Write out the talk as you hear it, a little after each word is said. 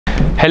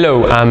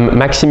Hello, I'm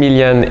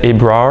Maximilian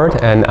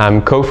Ebrard and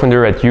I'm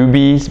co-founder at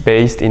Ubees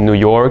based in New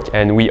York,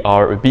 and we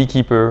are a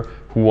beekeeper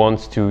who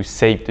wants to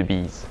save the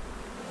bees.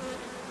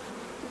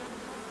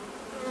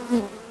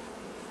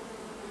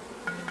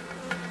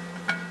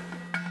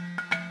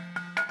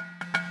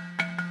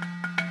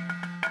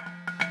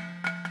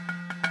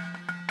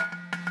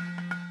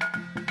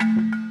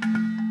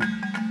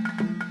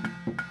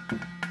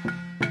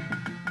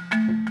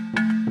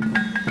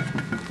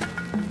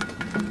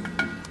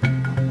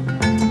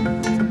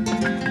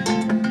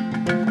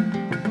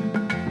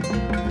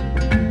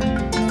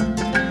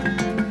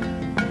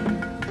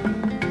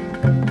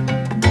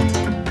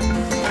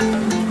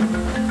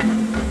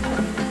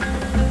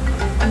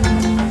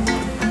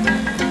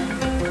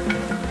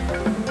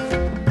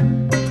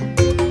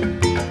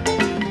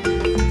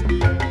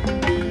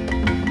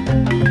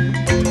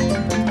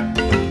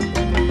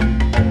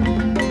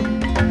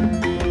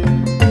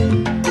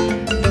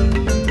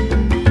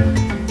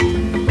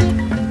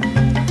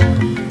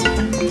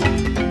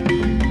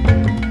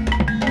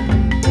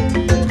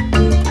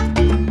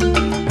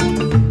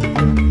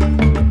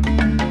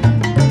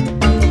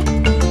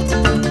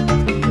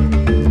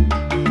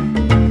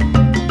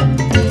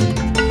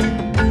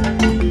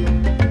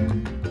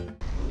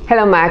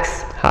 Hello,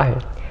 Max. Hi.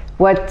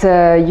 What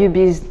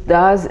Ubees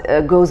does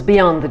goes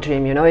beyond the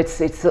dream. You know,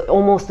 it's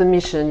almost a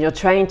mission. You're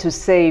trying to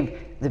save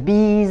the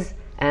bees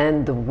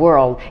and the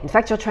world. In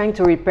fact, you're trying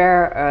to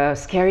repair a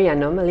scary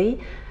anomaly.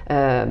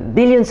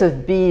 Billions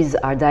of bees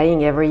are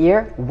dying every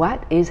year.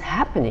 What is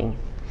happening?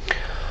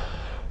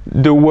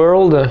 The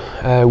world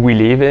we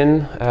live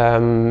in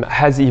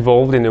has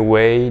evolved in a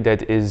way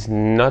that is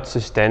not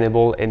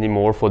sustainable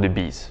anymore for the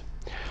bees.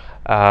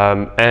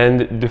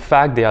 And the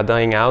fact they are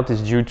dying out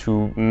is due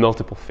to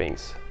multiple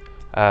things.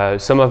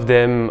 Some of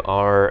them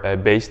are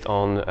based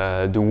on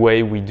the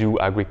way we do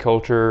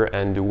agriculture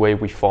and the way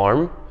we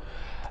farm.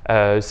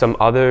 Some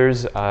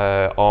others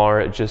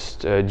are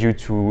just due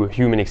to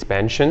human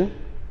expansion.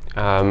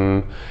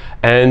 And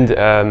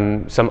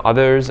some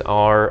others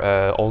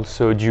are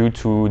also due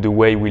to the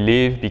way we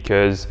live,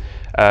 because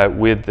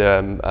with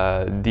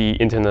the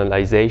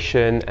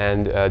internalization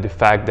and the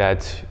fact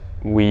that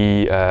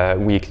we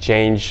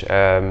exchange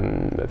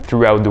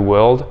throughout the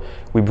world,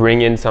 we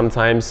bring in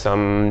sometimes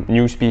some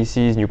new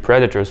species, new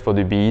predators for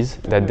the bees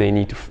that they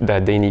need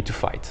to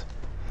fight.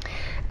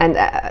 And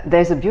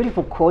there's a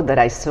beautiful quote that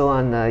I saw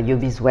on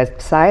Ubees'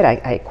 website.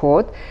 I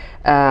quote,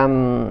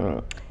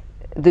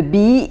 "The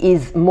bee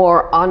is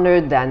more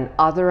honored than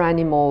other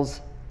animals,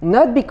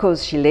 not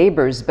because she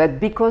labors, but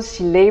because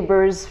she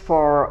labors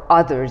for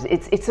others."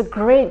 It's a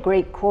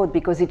great quote,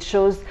 because it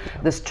shows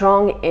the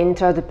strong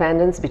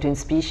interdependence between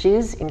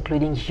species,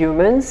 including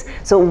humans.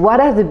 So what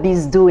are the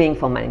bees doing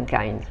for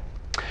mankind?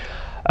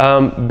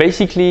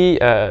 Basically,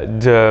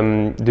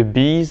 the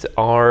bees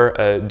are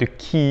the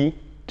key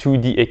to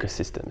the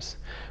ecosystems.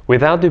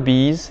 Without the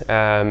bees,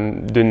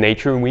 the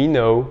nature we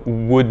know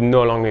would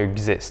no longer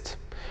exist.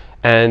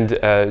 And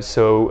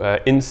so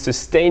in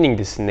sustaining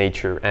this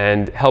nature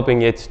and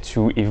helping it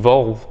to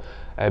evolve,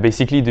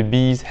 basically the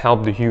bees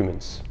help the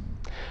humans.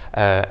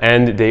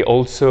 And they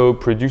also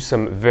produce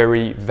some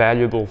very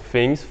valuable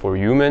things for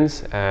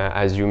humans,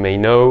 as you may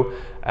know,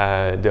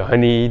 the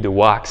honey, the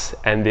wax,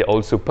 and they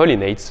also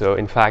pollinate. So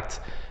in fact,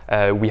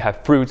 we have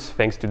fruits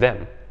thanks to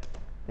them.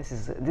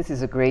 This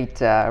is a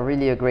great,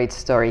 really a great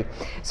story.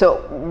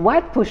 So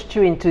what pushed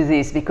you into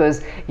this?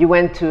 Because you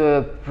went to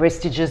a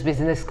prestigious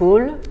business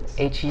school,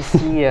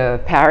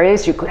 HEC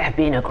Paris. You could have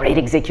been a great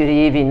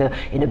executive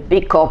in a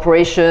big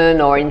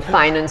corporation or in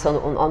finance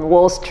on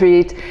Wall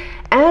Street.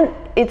 And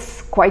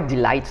it's quite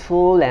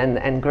delightful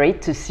and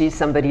great to see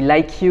somebody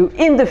like you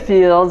in the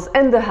fields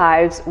and the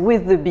hives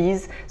with the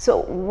bees.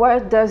 So where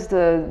does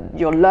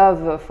your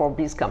love for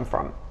bees come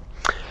from?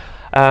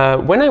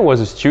 When I was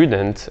a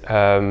student,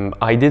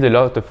 I did a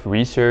lot of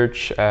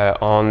research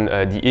on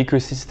the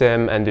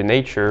ecosystem and the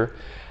nature,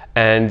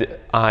 and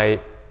I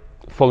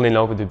fall in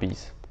love with the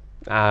bees.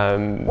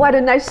 What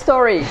a nice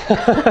story!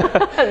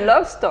 A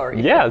love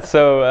story. Yeah.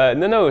 So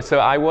So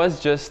I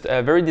was just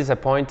very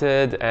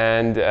disappointed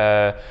and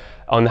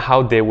on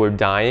how they were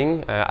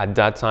dying at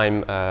that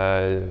time.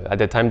 At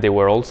the time, they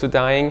were also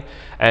dying,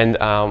 and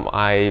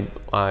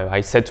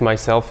I said to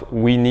myself,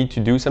 we need to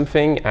do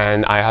something,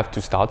 and I have to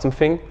start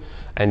something.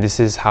 And this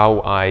is how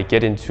I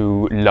get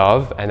into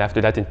love, and after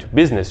that into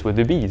business with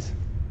the bees.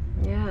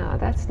 Yeah,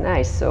 that's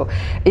nice. So,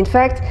 in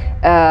fact,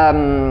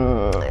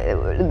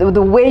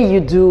 the way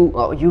you do,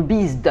 or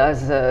Ubees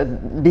does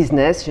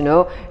business, you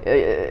know,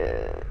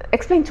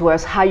 explain to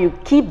us how you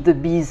keep the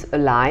bees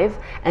alive,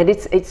 and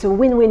it's a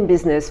win-win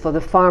business for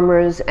the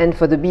farmers and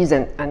for the bees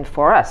and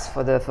for us,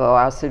 for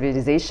our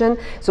civilization.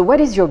 So, what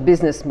is your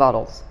business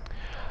models?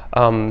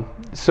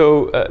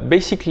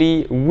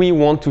 Basically, we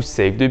want to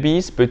save the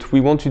bees, but we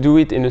want to do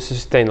it in a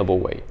sustainable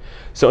way.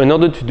 So in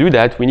order to do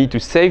that, we need to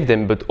save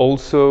them, but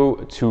also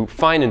to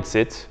finance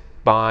it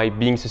by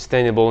being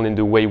sustainable in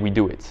the way we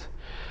do it.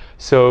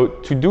 So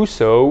to do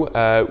so,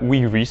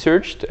 we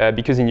researched,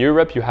 because in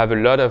Europe you have a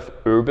lot of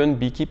urban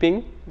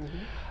beekeeping.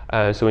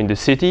 so in the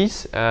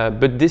cities,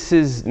 but this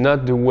is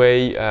not the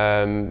way,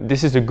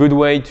 this is a good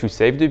way to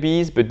save the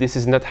bees, but this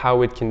is not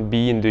how it can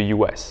be in the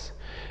US.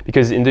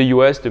 Because in the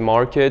US, the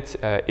market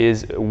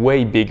is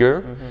way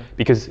bigger,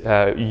 because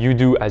you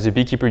do, as a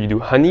beekeeper, you do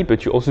honey,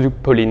 but you also do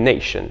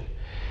pollination.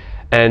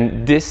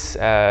 And this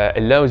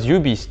allows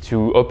Ubees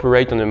to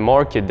operate on a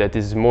market that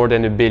is more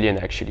than $1 billion,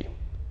 actually.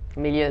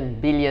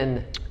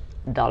 Billion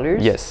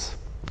dollars? Yes.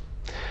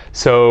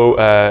 So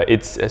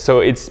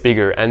it's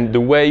bigger, and the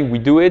way we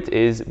do it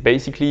is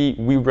basically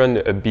we run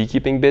a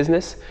beekeeping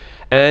business,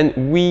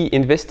 and we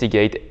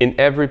investigate in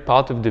every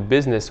part of the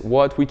business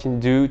what we can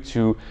do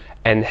to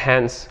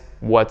enhance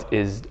what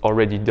is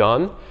already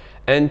done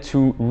and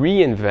to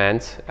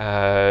reinvent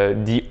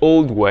the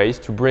old ways,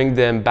 to bring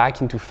them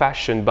back into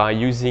fashion by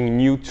using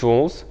new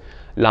tools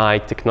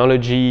like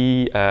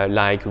technology,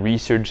 like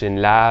research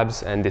in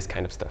labs and this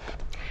kind of stuff.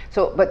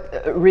 So,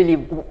 but really,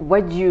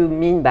 what do you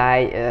mean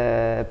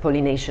by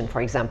pollination,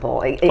 for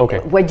example? Okay.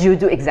 What do you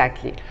do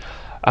exactly?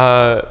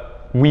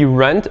 We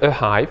rent a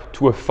hive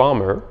to a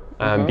farmer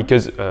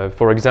because,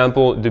 for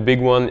example, the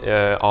big one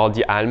are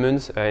the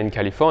almonds in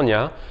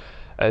California.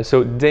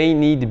 So they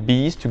need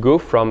bees to go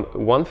from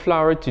one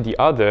flower to the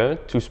other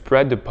to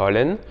spread the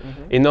pollen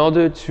in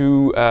order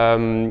to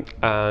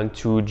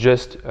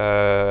just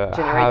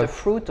generate a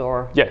fruit,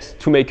 or yes,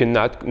 to make a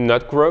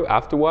nut grow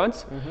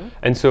afterwards.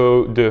 And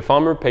so the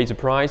farmer pays a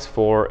price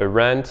for a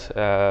rent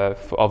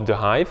of the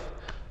hive,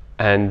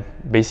 and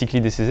basically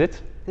this is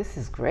it. This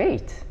is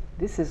great.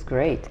 This is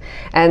great.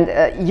 And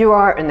you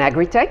are an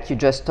agri-tech, you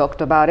just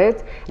talked about it,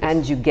 yes.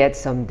 And you get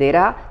some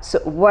data. So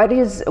what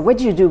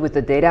do you do with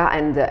the data,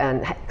 and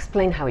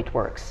explain how it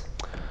works?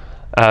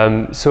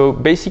 So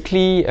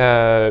basically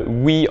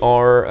we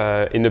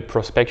are in the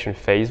prospection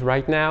phase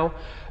right now,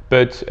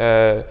 but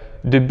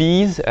the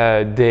bees,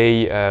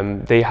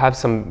 they have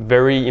some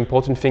very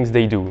important things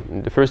they do.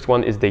 The first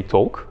one is they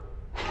talk.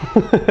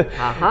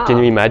 Can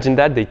you imagine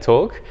that? They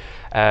talk.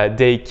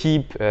 They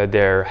keep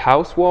their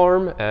house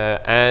warm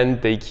and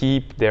they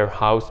keep their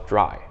house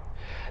dry.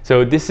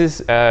 So this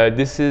is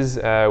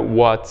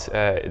what's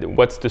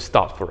the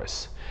start for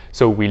us.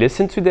 So we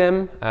listen to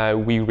them,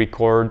 we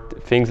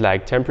record things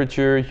like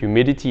temperature,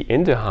 humidity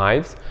in the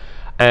hives,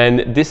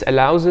 and this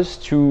allows us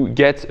to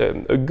get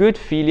a good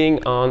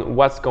feeling on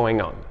what's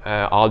going on.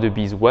 Are the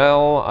bees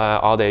well?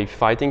 Are they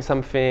fighting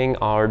something?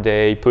 Are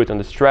they put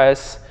under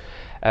stress?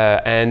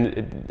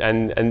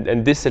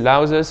 And this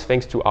allows us,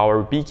 thanks to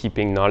our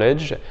beekeeping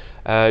knowledge,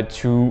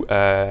 to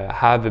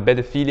have a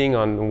better feeling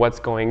on what's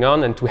going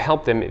on and to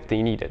help them if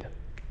they need it.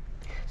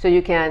 So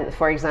you can,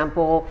 for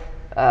example,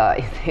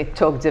 if they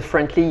talk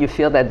differently, you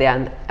feel that they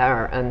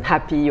are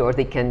unhappy or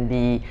they can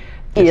be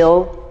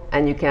ill,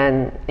 and you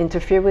can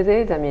interfere with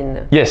it? I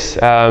mean... Yes,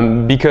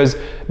 because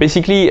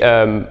basically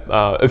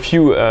a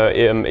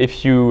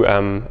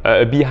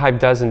beehive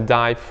doesn't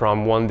die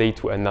from one day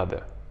to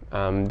another.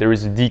 There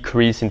is a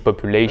decrease in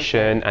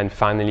population, and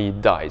finally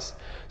it dies.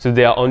 So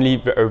there are only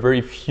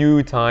very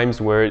few times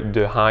where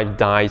the hive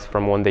dies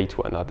from one day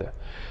to another.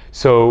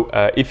 So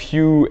if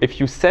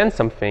you sense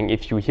something,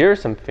 if you hear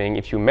something,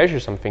 if you measure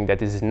something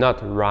that is not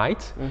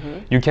right,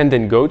 you can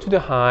then go to the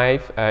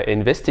hive,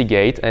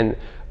 investigate, and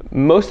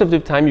most of the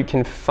time you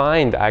can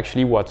find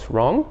actually what's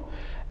wrong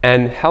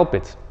and help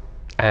it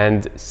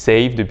and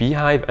save the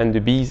beehive and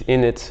the bees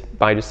in it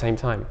by the same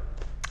time.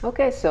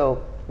 Okay,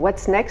 so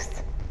what's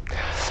next?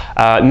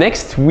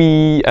 Next,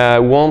 we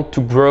want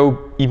to grow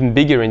even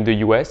bigger in the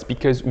US,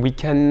 because we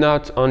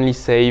cannot only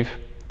save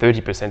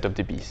 30% of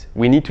the bees.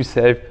 We need to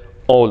save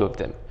all of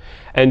them.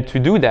 And to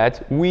do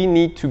that, we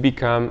need to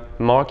become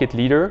market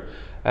leader,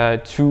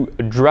 to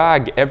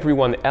drag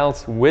everyone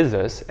else with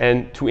us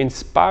and to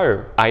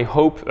inspire, I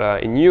hope,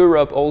 in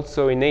Europe,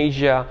 also in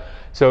Asia.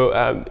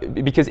 So,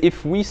 because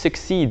if we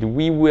succeed,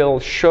 we will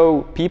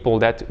show people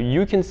that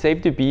you can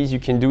save the bees, you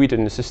can do it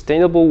in a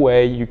sustainable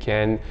way, you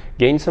can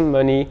gain some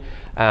money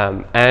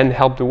and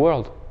help the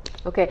world.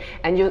 Okay,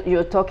 and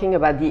you're talking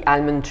about the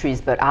almond trees,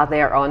 but are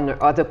there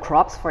other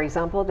crops, for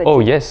example? That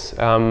yes,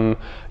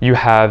 you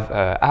have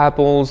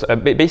apples.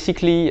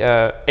 Basically,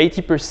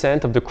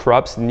 80% of the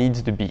crops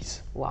needs the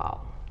bees. Wow.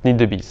 Need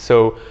the bees.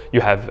 So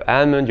you have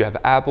almond, you have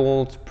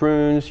apples,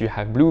 prunes, you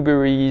have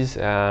blueberries,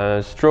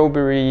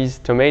 strawberries,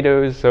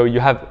 tomatoes. So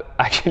you have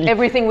actually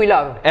everything we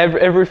love.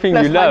 Everything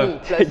you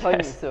love. Plus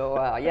honey.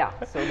 So yeah.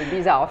 So the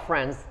bees are our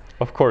friends.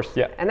 Of course,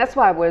 yeah. And that's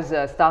why I was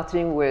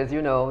starting with,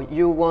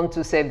 you want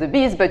to save the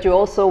bees, but you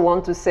also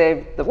want to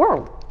save the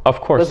world. Of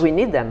course. Because we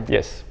need them.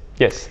 Yes.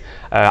 Yes.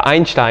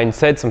 Einstein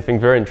said something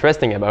very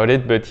interesting about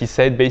it, but he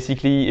said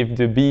basically if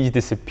the bees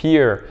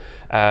disappear,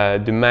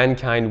 the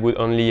mankind would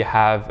only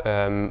have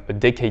a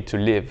decade to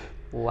live.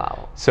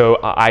 Wow. So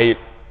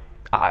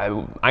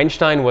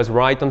Einstein was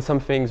right on some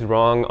things,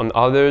 wrong on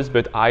others,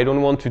 but I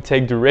don't want to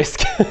take the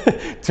risk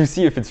to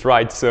see if it's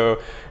right. So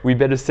we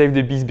better save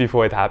the bees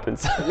before it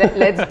happens.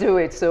 Let's do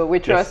it. So we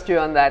trust you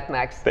on that,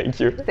 Max. Thank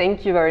you.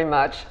 Thank you very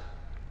much.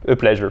 A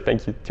pleasure.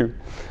 Thank you too.